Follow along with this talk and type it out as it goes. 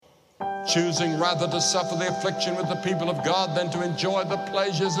choosing rather to suffer the affliction with the people of God than to enjoy the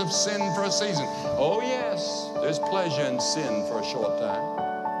pleasures of sin for a season. Oh yes, there's pleasure in sin for a short time.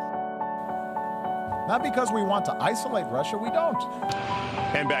 Not because we want to isolate Russia, we don't.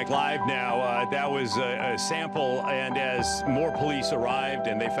 And back live now. That was a sample, and as more police arrived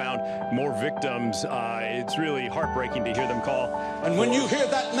and they found more victims, it's really heartbreaking to hear them call. And when you hear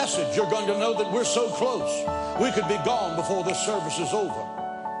that message, you're going to know that we're so close. We could be gone before this service is over.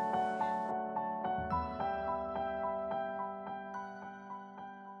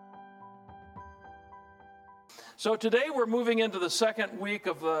 So today we're moving into the second week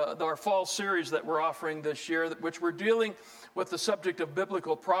of our fall series that we're offering this year, which we're dealing with the subject of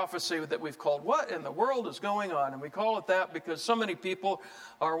biblical prophecy that we've called What in the World is Going On? And we call it that because so many people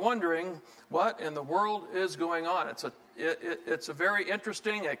are wondering what in the world is going on. It's a very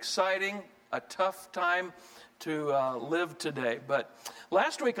interesting, exciting, a tough time to live today. But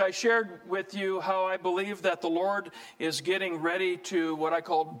last week I shared with you how I believe that the Lord is getting ready to what I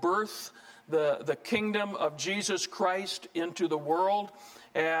call birth the kingdom of Jesus Christ into the world.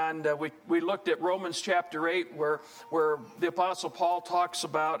 And we looked at Romans chapter 8 where the Apostle Paul talks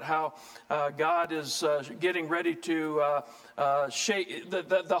about how God is getting ready to shake.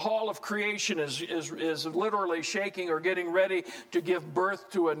 The hall of creation is literally shaking or getting ready to give birth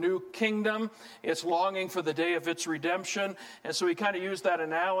to a new kingdom. It's longing for the day of its redemption. And so he kind of used that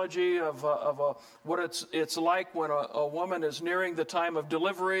analogy of what it's like when a woman is nearing the time of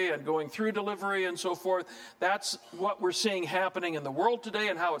delivery and going through delivery and so forth. That's what we're seeing happening in the world today,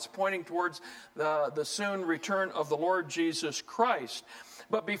 and how it's pointing towards the soon return of the Lord Jesus Christ.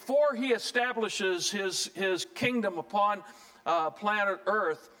 But before he establishes his kingdom upon planet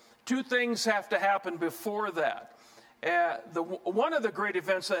Earth, two things have to happen before that. One of the great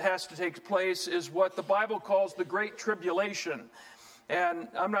events that has to take place is what the Bible calls the Great Tribulation. And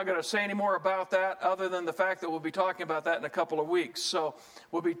I'm not going to say any more about that other than the fact that we'll be talking about that in a couple of weeks. So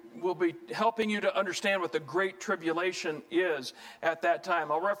we'll be helping you to understand what the Great Tribulation is at that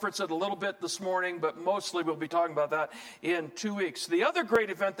time. I'll reference it a little bit this morning, but mostly we'll be talking about that in 2 weeks. The other great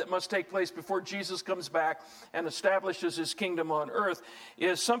event that must take place before Jesus comes back and establishes his kingdom on earth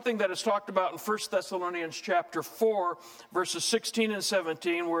is something that is talked about in 1 Thessalonians chapter 4, verses 16 and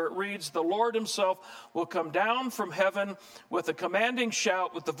 17, where it reads, "The Lord himself will come down from heaven with a commanding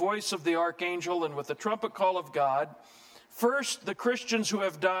shout, with the voice of the archangel, and with the trumpet call of God. First, the Christians who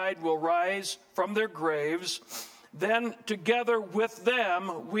have died will rise from their graves. Then, together with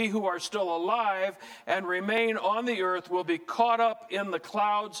them, we who are still alive and remain on the earth will be caught up in the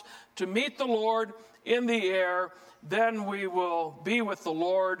clouds to meet the Lord in the air. Then we will be with the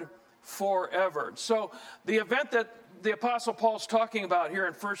Lord forever." So the event that the Apostle Paul's talking about here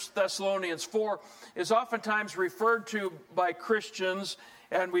in 1 Thessalonians 4 is oftentimes referred to by Christians,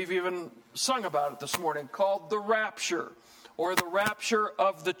 and we've even sung about it this morning, called the rapture, or the rapture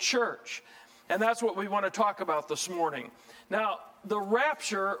of the church. And that's what we want to talk about this morning. Now, the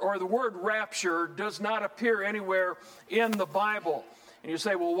rapture, or the word rapture, does not appear anywhere in the Bible. And you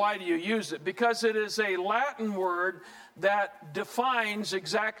say, well, why do you use it? Because it is a Latin word that defines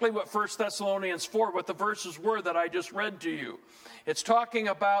exactly what 1 Thessalonians 4, what the verses were that I just read to you. It's talking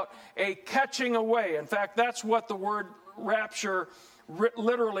about a catching away. In fact, that's what the word rapture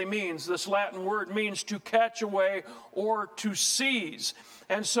literally means. This Latin word means to catch away or to seize.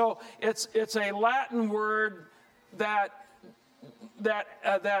 And so it's a Latin word that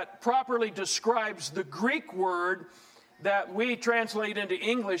properly describes the Greek word that we translate into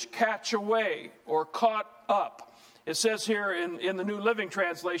English, catch away or caught up. It says here in the New Living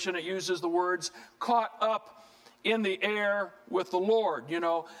Translation, it uses the words caught up in the air with the Lord,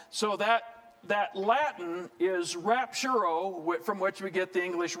 So that Latin is rapturo, from which we get the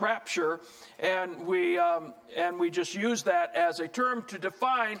English rapture, and we just use that as a term to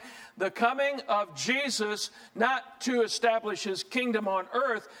define the coming of Jesus, not to establish his kingdom on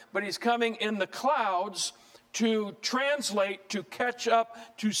earth, but he's coming in the clouds to translate, to catch up,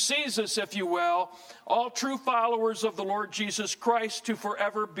 to seize us, if you will, all true followers of the Lord Jesus Christ, to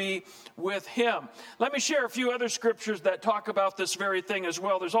forever be with him. Let me share a few other scriptures that talk about this very thing as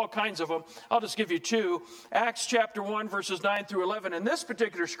well. There's all kinds of them. I'll just give you two. Acts chapter 1, verses 9 through 11. In this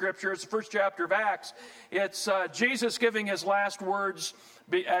particular scripture, it's the first chapter of Acts. It's Jesus giving his last words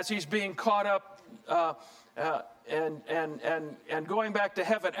as he's being caught up and going back to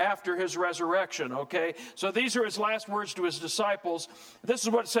heaven after his resurrection, okay? So these are his last words to his disciples. This is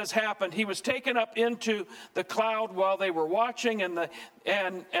what it says happened. He was taken up into the cloud while they were watching, and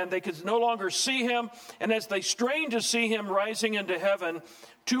they could no longer see him. And as they strained to see him rising into heaven,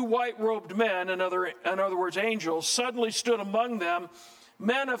 two white-robed men, in other words, angels, suddenly stood among them.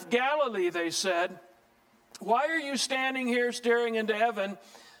 "Men of Galilee," they said, "why are you standing here staring into heaven?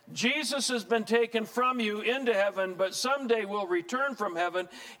 Jesus has been taken from you into heaven, but someday will return from heaven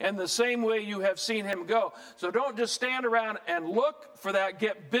in the same way you have seen him go." So don't just stand around and look for that.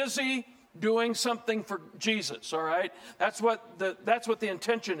 Get busy doing something for Jesus, all right? That's what the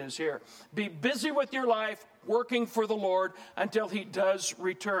intention is here. Be busy with your life, working for the Lord until he does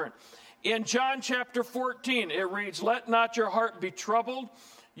return. In John chapter 14, it reads, "Let not your heart be troubled.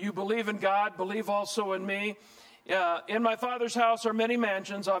 You believe in God, believe also in me. In my Father's house are many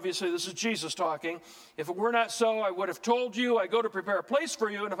mansions." Obviously, this is Jesus talking. "If it were not so, I would have told you. I go to prepare a place for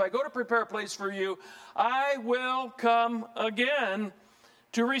you. And if I go to prepare a place for you, I will come again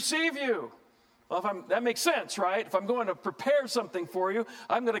to receive you." Well, that makes sense, right? If I'm going to prepare something for you,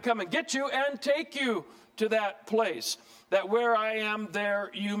 I'm going to come and get you and take you to that place, that where I am,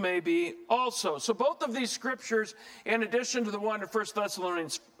 there you may be also. So both of these scriptures, in addition to the one in 1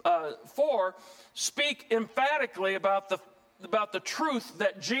 Thessalonians 4, speak emphatically about the truth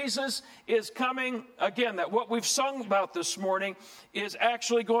that Jesus is coming again, that what we've sung about this morning is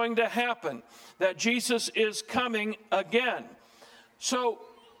actually going to happen, that Jesus is coming again. So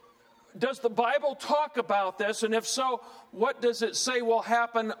does the Bible talk about this? And if so, what does it say will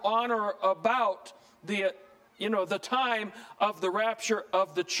happen on or about the time of the rapture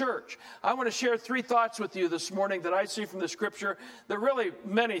of the church? I want to share 3 thoughts with you this morning that I see from the scripture. There are really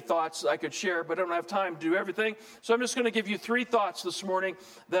many thoughts I could share, but I don't have time to do everything. So I'm just going to give you 3 thoughts this morning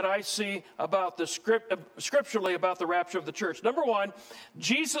that I see about scripturally about the rapture of the church. Number 1,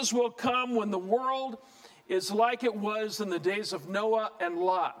 Jesus will come when the world is like it was in the days of Noah and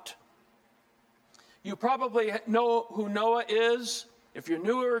Lot. You probably know who Noah is. If you're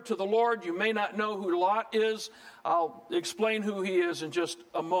newer to the Lord, you may not know who Lot is. I'll explain who he is in just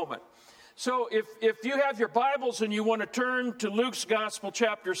a moment. So if you have your Bibles and you want to turn to Luke's Gospel,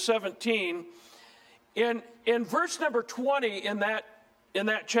 chapter 17, in verse number 20 in that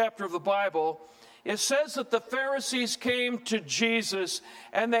chapter of the Bible, it says that the Pharisees came to Jesus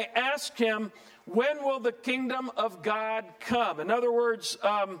and they asked him, "When will the kingdom of God come?" In other words,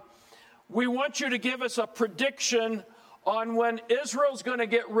 we want you to give us a prediction on when Israel's going to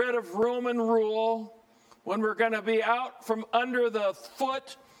get rid of Roman rule, when we're going to be out from under the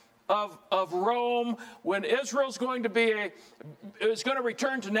foot of Rome, when Israel's going to is going to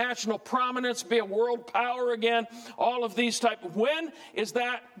return to national prominence, be a world power again, all of these type. When is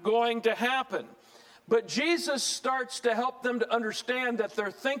that going to happen? But Jesus starts to help them to understand that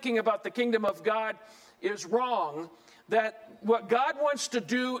their thinking about the kingdom of God is wrong, that what God wants to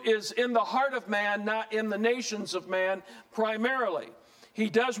do is in the heart of man, not in the nations of man primarily. He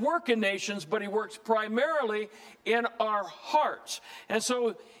does work in nations, but he works primarily in our hearts. And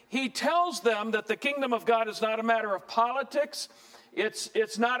so he tells them that the kingdom of God is not a matter of politics.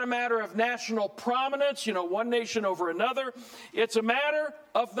 It's not a matter of national prominence, one nation over another. It's a matter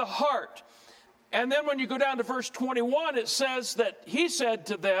of the heart. And then when you go down to verse 21, it says that he said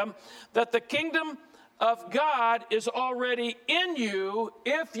to them that the kingdom of God is already in you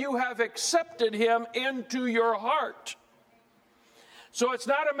if you have accepted him into your heart. So it's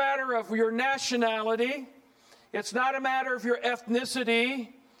not a matter of your nationality. It's not a matter of your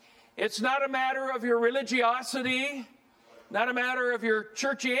ethnicity. It's not a matter of your religiosity, not a matter of your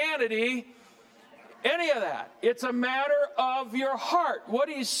churchianity, any of that. It's a matter of your heart. What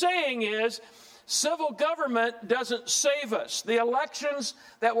he's saying is, civil government doesn't save us. The elections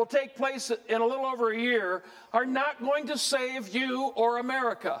that will take place in a little over a year are not going to save you or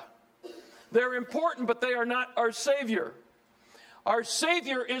America. They're important, but they are not our Savior. Our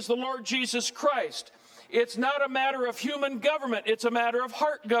Savior is the Lord Jesus Christ. It's not a matter of human government. It's a matter of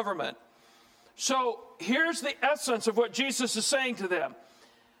heart government. So here's the essence of what Jesus is saying to them.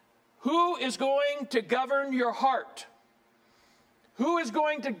 Who is going to govern your heart? Who is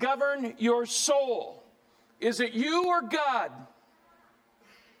going to govern your soul? Is it you or God?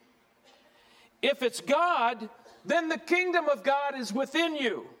 If it's God, then the kingdom of God is within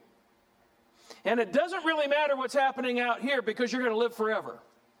you. And it doesn't really matter what's happening out here because you're going to live forever.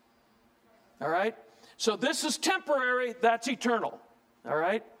 All right? So this is temporary, that's eternal. All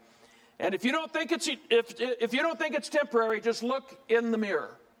right? And if you don't think it's temporary, just look in the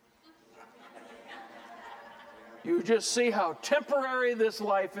mirror. You just see how temporary this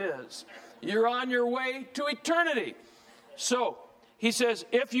life is. You're on your way to eternity. So he says,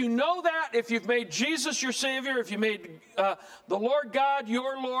 if you know that, if you've made Jesus your Savior, if you made the Lord God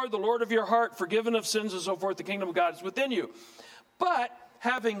your Lord, the Lord of your heart, forgiven of sins and so forth, the kingdom of God is within you. But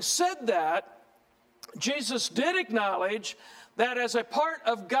having said that, Jesus did acknowledge that as a part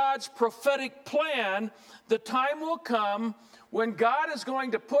of God's prophetic plan, the time will come when God is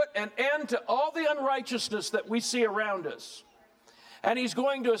going to put an end to all the unrighteousness that we see around us. And he's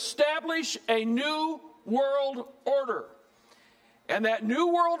going to establish a new world order. And that new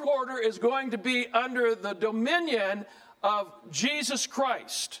world order is going to be under the dominion of Jesus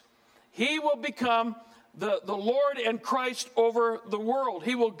Christ. He will become the Lord and Christ over the world.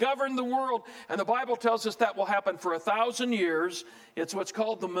 He will govern the world. And the Bible tells us that will happen for 1,000 years. It's what's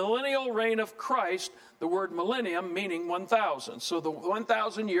called the millennial reign of Christ. The word millennium meaning 1,000. So the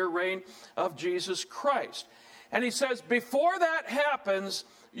 1,000-year reign of Jesus Christ. And he says, before that happens,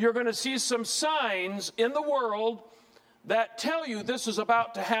 you're going to see some signs in the world that tell you this is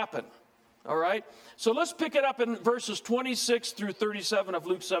about to happen. All right? So let's pick it up in verses 26 through 37 of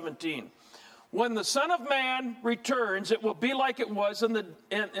Luke 17. When the Son of Man returns, it will be like it was in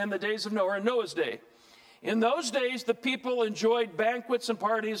the days of Noah, in Noah's day. In those days, the people enjoyed banquets and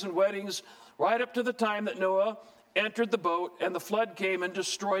parties and weddings right up to the time that Noah entered the boat and the flood came and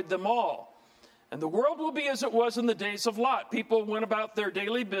destroyed them all. And the world will be as it was in the days of Lot. People went about their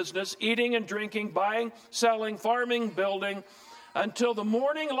daily business, eating and drinking, buying, selling, farming, building, until the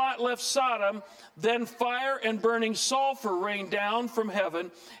morning Lot left Sodom. Then fire and burning sulfur rained down from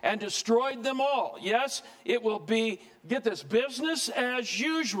heaven and destroyed them all. Yes, it will be, get this, business as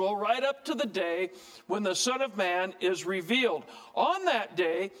usual right up to the day when the Son of Man is revealed. On that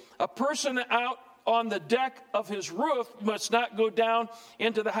day, a person out on the deck of his roof must not go down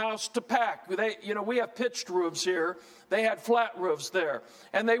into the house to pack. We have pitched roofs here. They had flat roofs there.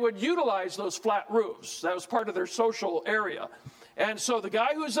 And they would utilize those flat roofs. That was part of their social area. And so the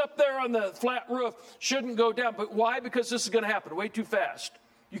guy who's up there on the flat roof shouldn't go down. But why? Because this is going to happen way too fast.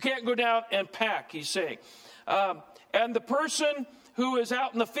 You can't go down and pack, he's saying. And the person who is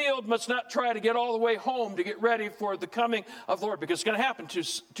out in the field must not try to get all the way home to get ready for the coming of the Lord, because it's going to happen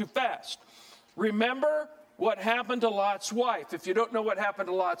too fast. Remember what happened to Lot's wife. If you don't know what happened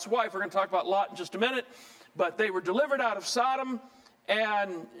to Lot's wife, we're going to talk about Lot in just a minute. But they were delivered out of Sodom,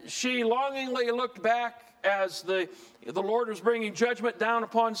 and she longingly looked back as the Lord was bringing judgment down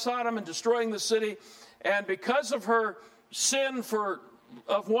upon Sodom and destroying the city. And because of her sin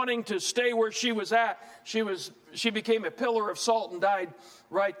of wanting to stay where she was at, she became a pillar of salt and died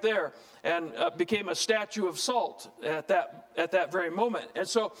right there, and became a statue of salt at that very moment. And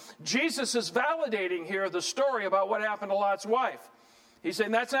so Jesus is validating here the story about what happened to Lot's wife. He's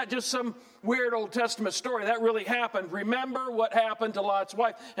saying that's not just some weird Old Testament story. That really happened. Remember what happened to Lot's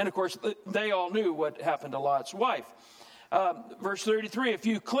wife. And of course, they all knew what happened to Lot's wife. Verse 33, if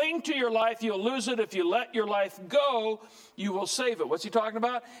you cling to your life, you'll lose it. If you let your life go, you will save it. What's he talking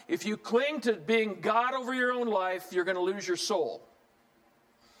about? If you cling to being God over your own life, you're going to lose your soul.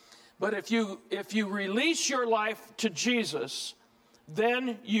 But if you release your life to Jesus,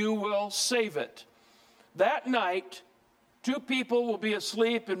 then you will save it. That night, 2 people will be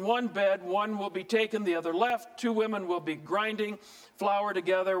asleep in one bed. One will be taken, the other left. 2 women will be grinding flour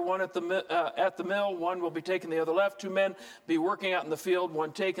together, one at the mill. One will be taken, the other left. 2 men be working out in the field,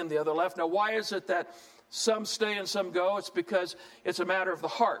 one taken, the other left. Now, why is it that some stay and some go? It's because it's a matter of the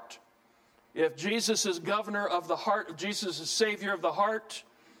heart. If Jesus is governor of the heart, if Jesus is savior of the heart,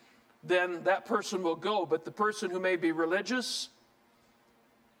 then that person will go. But the person who may be religious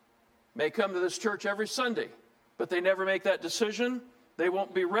may come to this church every Sunday, but they never make that decision, they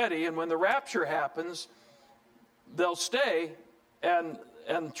won't be ready. And when the rapture happens, they'll stay, and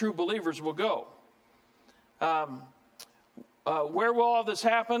true believers will go. Where will all this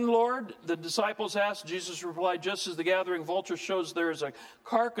happen, Lord? The disciples asked. Jesus replied, just as the gathering vulture shows there is a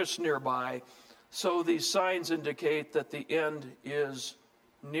carcass nearby, so these signs indicate that the end is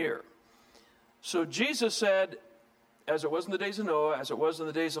near. So Jesus said, as it was in the days of Noah, as it was in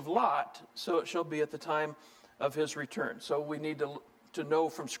the days of Lot, so it shall be at the time of his return. So we need to know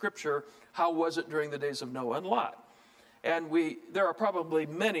from Scripture, how was it during the days of Noah and Lot? And there are probably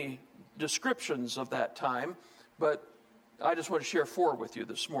many descriptions of that time, but I just want to share 4 with you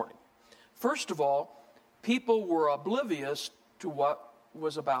this morning. First of all, people were oblivious to what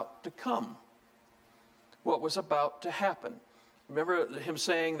was about to come, what was about to happen. Remember him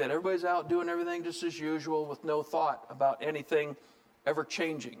saying that everybody's out doing everything just as usual with no thought about anything ever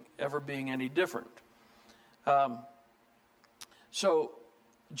changing, ever being any different. So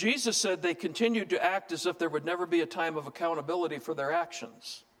Jesus said they continued to act as if there would never be a time of accountability for their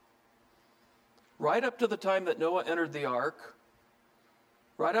actions. Right up to the time that Noah entered the ark,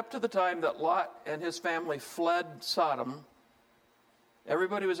 right up to the time that Lot and his family fled Sodom,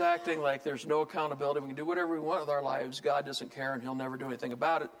 everybody was acting like there's no accountability. We can do whatever we want with our lives. God doesn't care, and he'll never do anything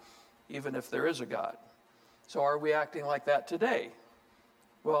about it, even if there is a God. So are we acting like that today?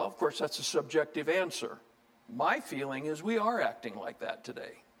 Well, of course, that's a subjective answer. my feeling is we are acting like that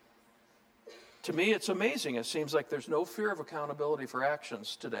today. To me, it's amazing. It seems like there's no fear of accountability for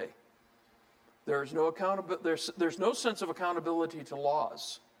actions today. There's no sense of accountability to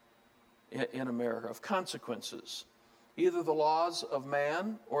laws in America, of consequences, either the laws of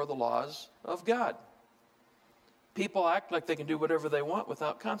man or the laws of God. People act like they can do whatever they want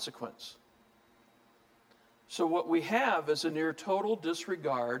without consequence. So what we have is a near total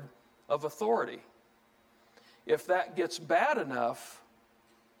disregard of authority. If that gets bad enough,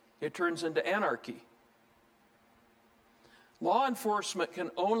 it turns into anarchy. Law enforcement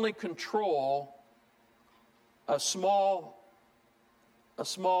can only control a small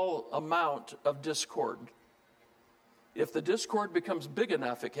amount of discord. If the discord becomes big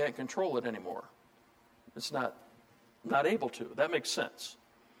enough, it can't control it anymore. It's not able to. That makes sense.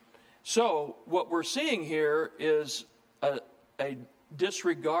 So what we're seeing here is a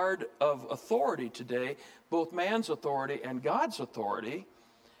disregard of authority today, both man's authority and God's authority,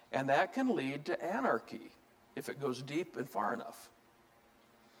 and that can lead to anarchy if it goes deep and far enough.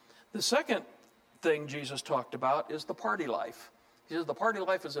 The second thing Jesus talked about is the party life. He says the party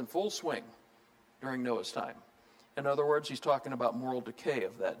life is in full swing during Noah's time. In other words, he's talking about moral decay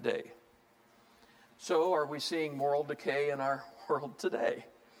of that day. So are we seeing moral decay in our world today?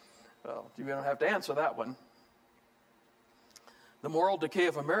 Well, you don't have to answer that one. The moral decay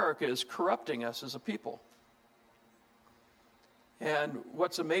of America is corrupting us as a people. And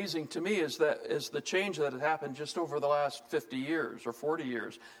what's amazing to me is the change that has happened just over the last 50 years or 40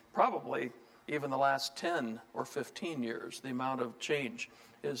 years, probably even the last 10 or 15 years. The amount of change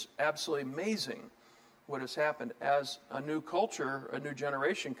is absolutely amazing what has happened as a new culture, a new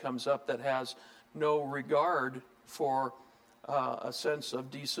generation comes up that has no regard for a sense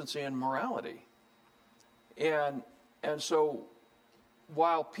of decency and morality. And so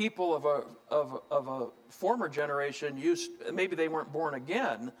while people of a former generation maybe they weren't born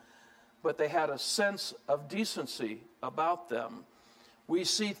again, but they had a sense of decency about them. We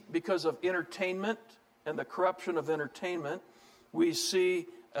see, because of entertainment and the corruption of entertainment, we see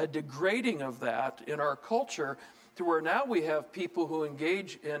a degrading of that in our culture to where now we have people who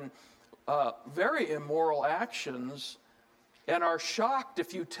engage in very immoral actions and are shocked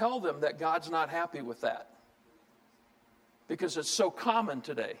if you tell them that God's not happy with that. Because it's so common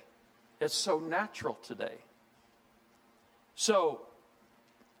today. It's so natural today. So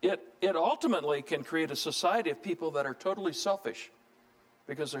it ultimately can create a society of people that are totally selfish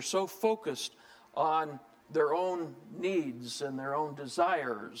because they're so focused on their own needs and their own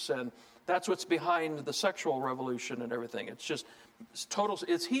desires. And that's what's behind the sexual revolution and everything.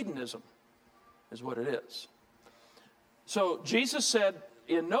 It's hedonism is what it is. So Jesus said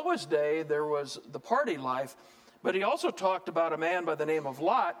in Noah's day there was the party life, but he also talked about a man by the name of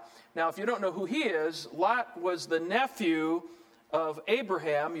Lot. Now, if you don't know who he is, Lot was the nephew of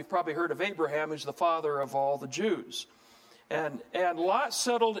Abraham. You've probably heard of Abraham, who's the father of all the Jews. And Lot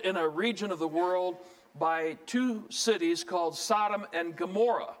settled in a region of the world by two cities called Sodom and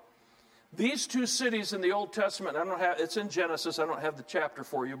Gomorrah. These two cities in the Old Testament, it's in Genesis, I don't have the chapter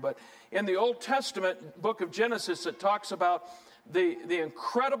for you, but in the Old Testament book of Genesis, it talks about the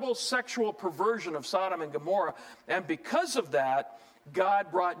incredible sexual perversion of Sodom and Gomorrah. And because of that,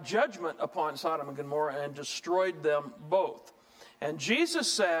 God brought judgment upon Sodom and Gomorrah and destroyed them both. And Jesus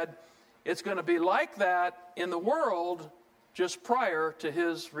said it's going to be like that in the world just prior to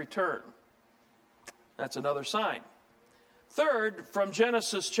his return. That's another sign. Third, from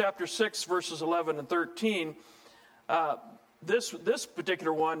Genesis chapter 6, verses 11 and 13, this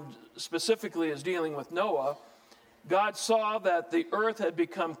particular one specifically is dealing with Noah. God saw that the earth had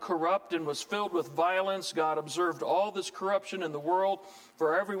become corrupt and was filled with violence. God observed all this corruption in the world,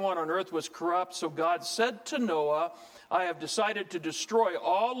 for everyone on earth was corrupt. So God said to Noah, I have decided to destroy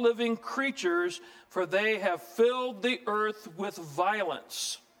all living creatures, for they have filled the earth with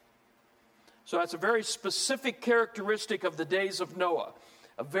violence. So that's a very specific characteristic of the days of Noah.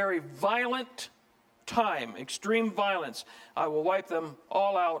 A very violent time, extreme violence. I will wipe them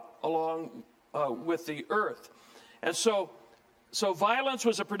all out along with the earth. And so violence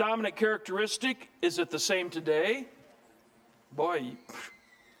was a predominant characteristic. Is it the same today? Boy,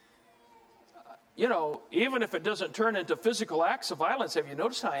 even if it doesn't turn into physical acts of violence, have you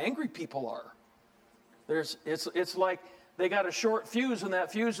noticed how angry people are? It's like they got a short fuse and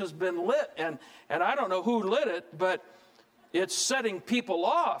that fuse has been lit, and I don't know who lit it, but it's setting people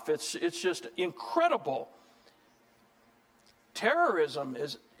off. It's just incredible. Terrorism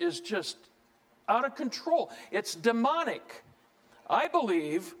is just out of control. It's demonic. I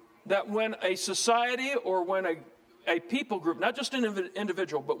believe that when a society or when a people group, not just an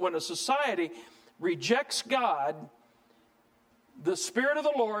individual, but when a society rejects God, the Spirit of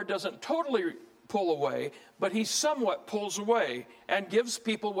the Lord doesn't totally pull away, but he somewhat pulls away and gives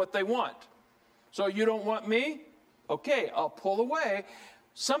people what they want. So you don't want me? Okay, I'll pull away.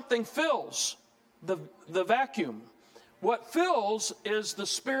 Something fills the vacuum. What fills is the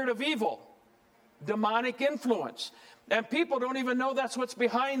spirit of evil, demonic influence. And people don't even know that's what's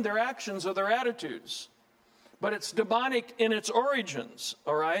behind their actions or their attitudes. But it's demonic in its origins,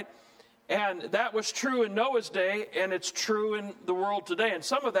 all right? And that was true in Noah's day, and it's true in the world today. And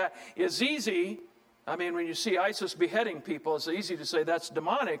some of that is easy. I mean, when you see ISIS beheading people, it's easy to say that's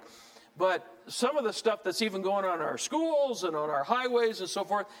demonic. But some of the stuff that's even going on in our schools and on our highways and so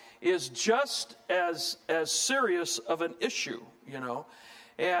forth is just as serious of an issue, you know.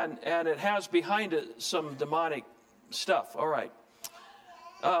 And it has behind it some demonic stuff. All right.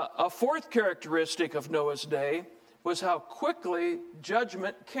 A fourth characteristic of Noah's day was how quickly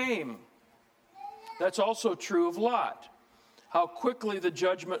judgment came. That's also true of Lot. How quickly the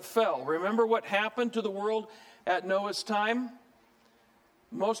judgment fell. Remember what happened to the world at Noah's time?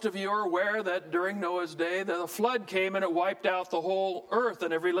 Most of you are aware that during Noah's day, the flood came and it wiped out the whole earth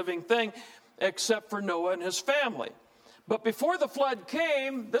and every living thing except for Noah and his family. But before the flood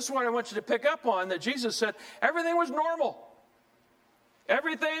came, this is what I want you to pick up on, that Jesus said everything was normal.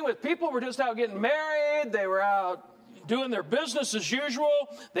 Everything with people were just out getting married. They were out doing their business as usual.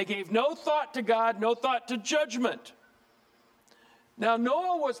 They gave no thought to God, no thought to judgment. Now,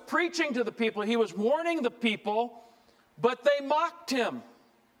 Noah was preaching to the people. He was warning the people, but they mocked him.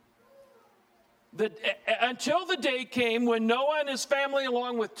 Until the day came when Noah and his family,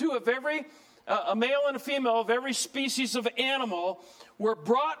 along with two of every, a male and a female of every species of animal, were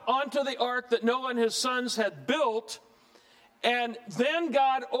brought onto the ark that Noah and his sons had built. And then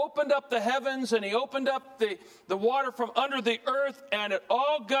God opened up the heavens, and he opened up the water from under the earth, and it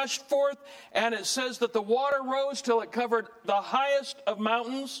all gushed forth. And it says that the water rose till it covered the highest of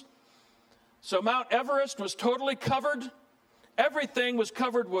mountains. So Mount Everest was totally covered. Everything was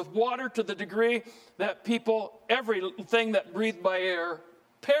covered with water to the degree that everything that breathed by air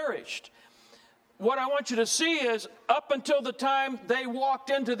perished. What I want you to see is up until the time they walked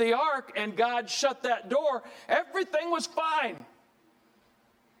into the ark and God shut that door, everything was fine.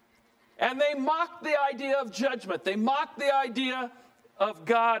 And they mocked the idea of judgment. They mocked the idea of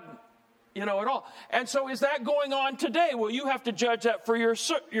God, at all. And so is that going on today? Well, you have to judge that for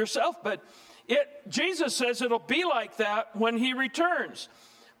yourself, but Jesus says it'll be like that when he returns.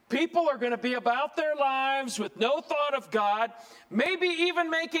 People are going to be about their lives with no thought of God, maybe even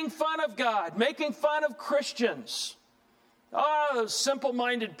making fun of God, making fun of Christians. Those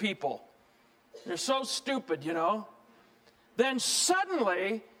simple-minded people. They're so stupid, Then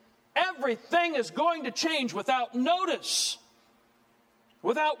suddenly, everything is going to change without notice,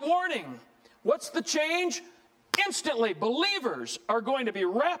 without warning. What's the change? Instantly, believers are going to be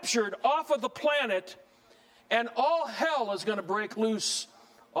raptured off of the planet, and all hell is going to break loose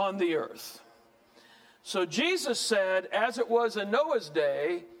on the earth. So Jesus said, as it was in Noah's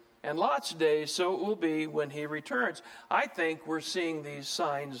day and Lot's day, so it will be when he returns. I think we're seeing these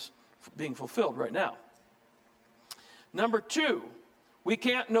signs being fulfilled right now. Number 2, we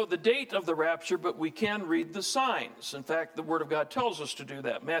can't know the date of the rapture, but we can read the signs. In fact, the Word of God tells us to do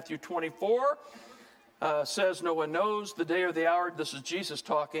that. Matthew 24 says, no one knows the day or the hour. This is Jesus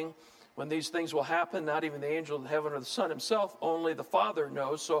talking. When these things will happen, not even the angel of heaven or the Son himself, only the Father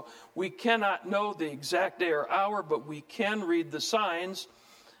knows. So we cannot know the exact day or hour, but we can read the signs.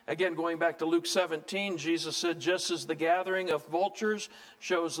 Again, going back to Luke 17, Jesus said, just as the gathering of vultures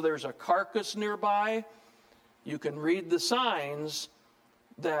shows there's a carcass nearby, you can read the signs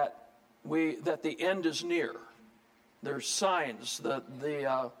that the end is near. There's signs that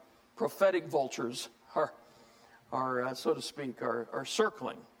the prophetic vultures are so to speak, are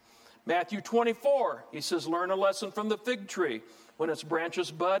circling. Matthew 24, he says, learn a lesson from the fig tree. When its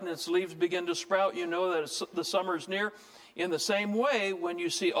branches bud and its leaves begin to sprout, you know that the summer is near. In the same way, when you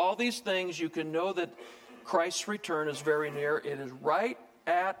see all these things, you can know that Christ's return is very near. It is right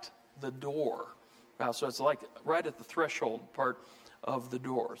at the door. Now, so it's like right at the threshold part of the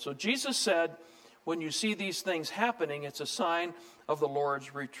door. So Jesus said, when you see these things happening, it's a sign of the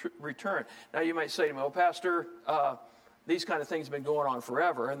Lord's return. Now, you might say to me, well, Pastor, these kind of things have been going on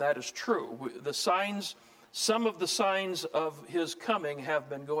forever, and that is true. Some of the signs of his coming have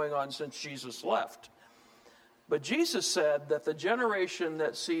been going on since Jesus left. But Jesus said that the generation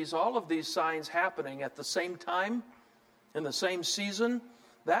that sees all of these signs happening at the same time, in the same season,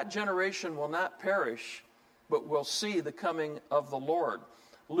 that generation will not perish, but will see the coming of the Lord.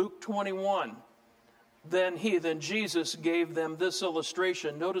 Luke 21, then Jesus gave them this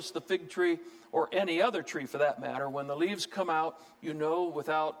illustration. Notice the fig tree or any other tree for that matter, when the leaves come out, you know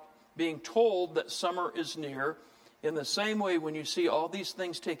without being told that summer is near. In the same way, when you see all these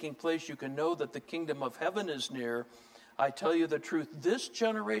things taking place, you can know that the kingdom of heaven is near. I tell you the truth, this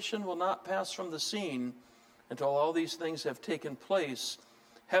generation will not pass from the scene until all these things have taken place.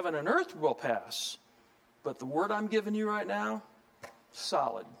 Heaven and earth will pass, but the word I'm giving you right now,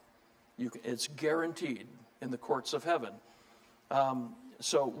 solid. It's guaranteed in the courts of heaven.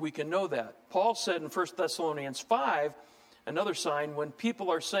 So we can know that. Paul said in 1 Thessalonians 5, another sign, when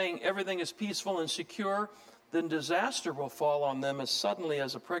people are saying everything is peaceful and secure, then disaster will fall on them as suddenly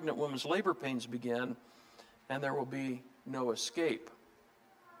as a pregnant woman's labor pains begin, and there will be no escape.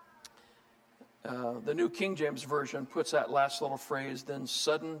 The New King James Version puts that last little phrase, then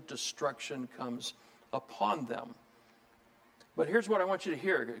sudden destruction comes upon them. But here's what I want you to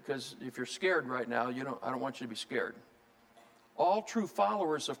hear, because if you're scared right now, I don't want you to be scared. All true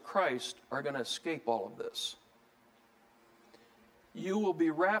followers of Christ are going to escape all of this. You will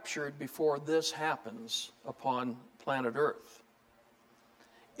be raptured before this happens upon planet Earth.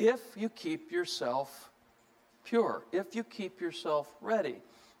 If you keep yourself pure, if you keep yourself ready,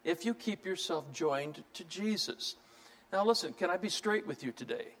 if you keep yourself joined to Jesus. Now listen, can I be straight with you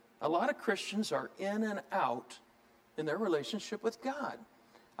today? A lot of Christians are in and out in their relationship with God.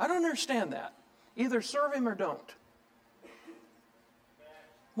 I don't understand that. Either serve him or don't.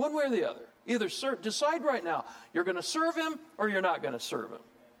 One way or the other. Either decide right now, you're going to serve him or you're not going to serve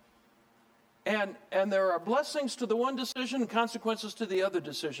him. And there are blessings to the one decision and consequences to the other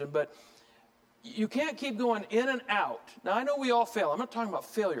decision, but you can't keep going in and out. Now, I know we all fail. I'm not talking about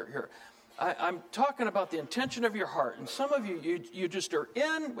failure here. I'm talking about the intention of your heart. And some of you just are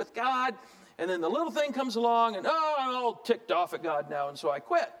in with God, and then the little thing comes along, and I'm all ticked off at God now, and so I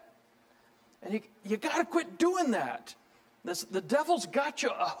quit. And you got to quit doing that. The devil's got you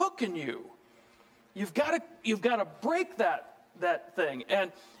a hook in you. You've got to break that thing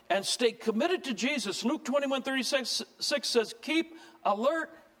and stay committed to Jesus. Luke 21:36 says, keep alert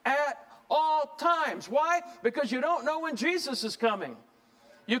at all times. Why? Because you don't know when Jesus is coming.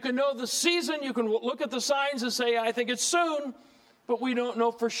 You can know the season. You can look at the signs and say, I think it's soon, but we don't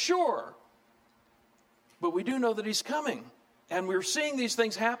know for sure. But we do know that he's coming. And we're seeing these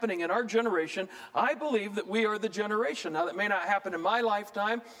things happening in our generation. I believe that we are the generation. Now, that may not happen in my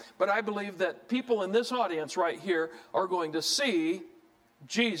lifetime, but I believe that people in this audience right here are going to see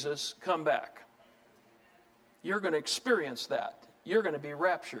Jesus come back. You're going to experience that. You're going to be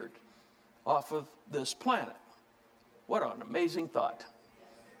raptured off of this planet. What an amazing thought.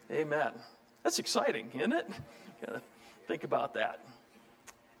 Amen. That's exciting, isn't it? Gotta think about that.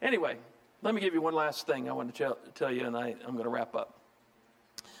 Anyway, let me give you one last thing I want to tell you, and I'm going to wrap up.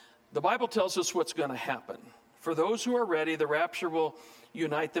 The Bible tells us what's going to happen. For those who are ready, the rapture will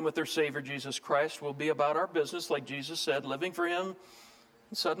unite them with their Savior, Jesus Christ. We'll be about our business, like Jesus said, living for him,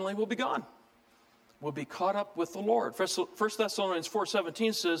 and suddenly we'll be gone. We'll be caught up with the Lord. 1 Thessalonians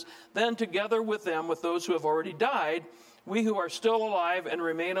 4:17 says, then together with them, with those who have already died, we who are still alive and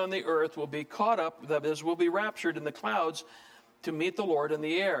remain on the earth will be caught up, that is, will be raptured in the clouds to meet the Lord in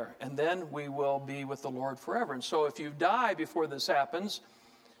the air. And then we will be with the Lord forever. And so if you die before this happens,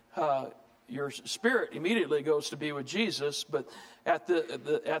 your spirit immediately goes to be with Jesus. But at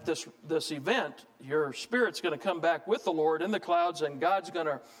this event, your spirit's going to come back with the Lord in the clouds, and God's going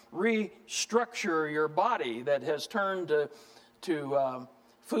to restructure your body that has turned to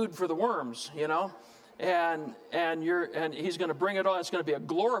food for the worms, And he's going to bring it on. It's going to be a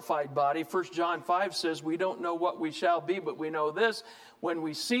glorified body. 1 John 5 says, we don't know what we shall be, but we know this. When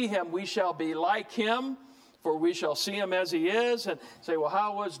we see him, we shall be like him, for we shall see him as he is. And say, well,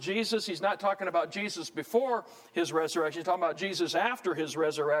 how was Jesus? He's not talking about Jesus before his resurrection. He's talking about Jesus after his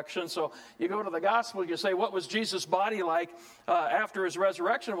resurrection. So you go to the gospel, you say, what was Jesus' body like after his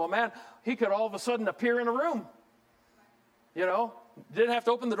resurrection? Well, man, he could all of a sudden appear in a room. Didn't have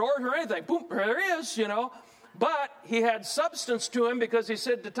to open the doors or anything. Boom, there he is, But he had substance to him because he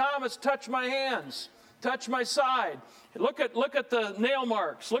said to Thomas, touch my hands, touch my side. Look at the nail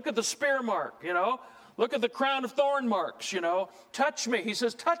marks. Look at the spear mark, Look at the crown of thorn marks, Touch me. He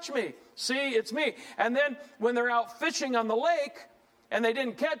says, touch me. See, it's me. And then when they're out fishing on the lake and they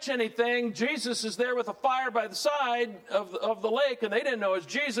didn't catch anything, Jesus is there with a fire by the side of the lake, and they didn't know it was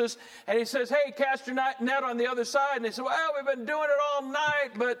Jesus. And he says, hey, cast your net on the other side. And they said, well, we've been doing it all night,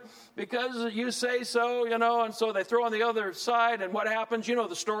 but because you say so, and so they throw on the other side, and what happens? You know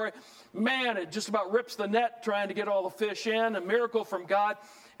the story. Man, it just about rips the net trying to get all the fish in, a miracle from God.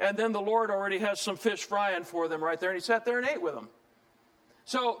 And then the Lord already has some fish frying for them right there, and he sat there and ate with them.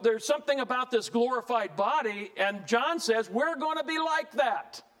 So there's something about this glorified body, and John says we're going to be like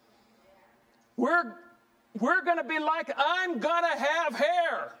that. we're going to be like, I'm going to have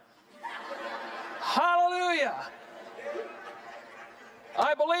hair. Hallelujah.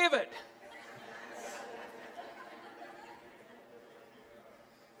 I believe it.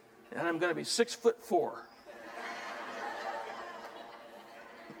 And I'm going to be 6'4".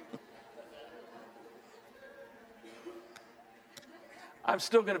 I'm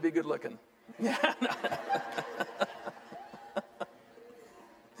still going to be good looking.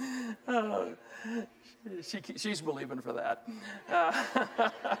 Oh, she's believing for that.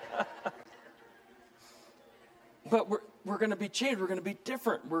 But we're going to be changed. We're going to be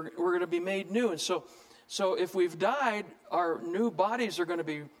different. We're going to be made new. And so if we've died, our new bodies are going to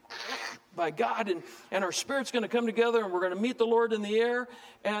be by God, and our spirit's going to come together, and we're going to meet the Lord in the air.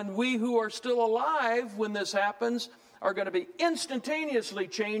 And we who are still alive when this happens are going to be instantaneously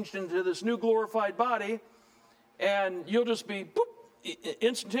changed into this new glorified body, and you'll just be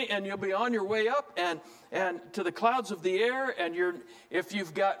instantaneous, and you'll be on your way up and to the clouds of the air. And if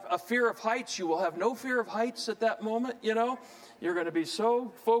you've got a fear of heights, you will have no fear of heights at that moment. You're going to be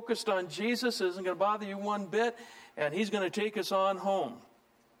so focused on Jesus, it isn't going to bother you one bit, and he's going to take us on home.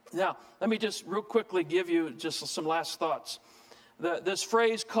 Now, let me just real quickly give you just some last thoughts. This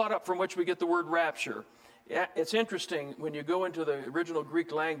phrase, caught up, from which we get the word rapture. It's interesting, when you go into the original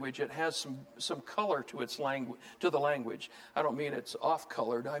Greek language, it has some color to its language, to the language. I don't mean it's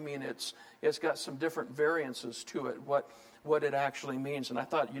off-colored. I mean it's got some different variances to it, what it actually means. And I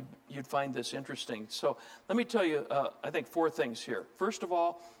thought you'd find this interesting. So let me tell you, I think 4 things here. First of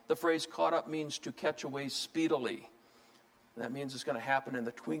all, the phrase caught up means to catch away speedily. That means it's going to happen in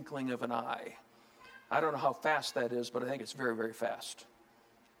the twinkling of an eye. I don't know how fast that is, but I think it's very, very fast.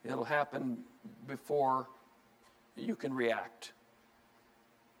 It'll happen before you can react.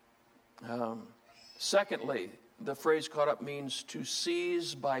 Secondly, the phrase caught up means to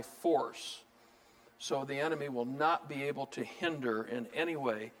seize by force. So the enemy will not be able to hinder in any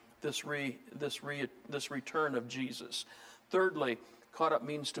way this return of Jesus. Thirdly, caught up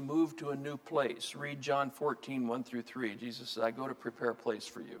means to move to a new place. Read John 14, 1-3. Jesus says, I go to prepare a place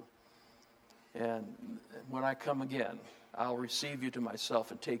for you. And when I come again, I'll receive you to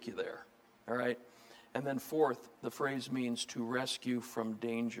myself and take you there. All right? And then fourth, the phrase means to rescue from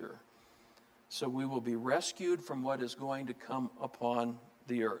danger. So we will be rescued from what is going to come upon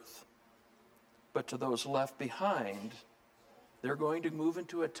the earth. But to those left behind, they're going to move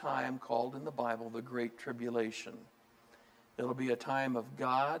into a time called in the Bible the Great Tribulation. It'll be a time of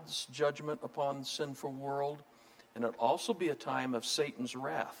God's judgment upon the sinful world, and it'll also be a time of Satan's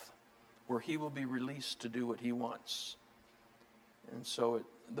wrath, where he will be released to do what he wants. And so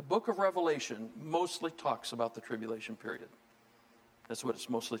the book of Revelation mostly talks about the tribulation period. That's what it's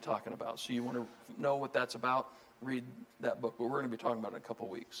mostly talking about. So you want to know what that's about, read that book. But we're going to be talking about it in a couple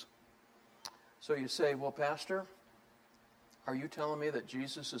of weeks. So you say, well, Pastor, are you telling me that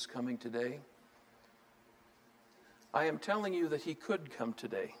Jesus is coming today? I am telling you that he could come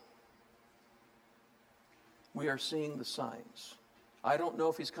today. We are seeing the signs. I don't know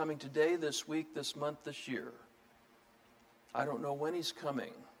if he's coming today, this week, this month, this year. I don't know when he's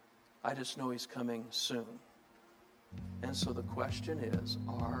coming. I just know he's coming soon. And so the question is,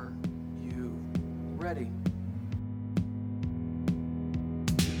 are you ready?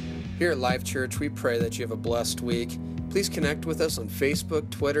 Here at Life Church, we pray that you have a blessed week. Please connect with us on Facebook,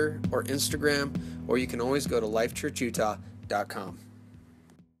 Twitter, or Instagram, or you can always go to lifechurchutah.com.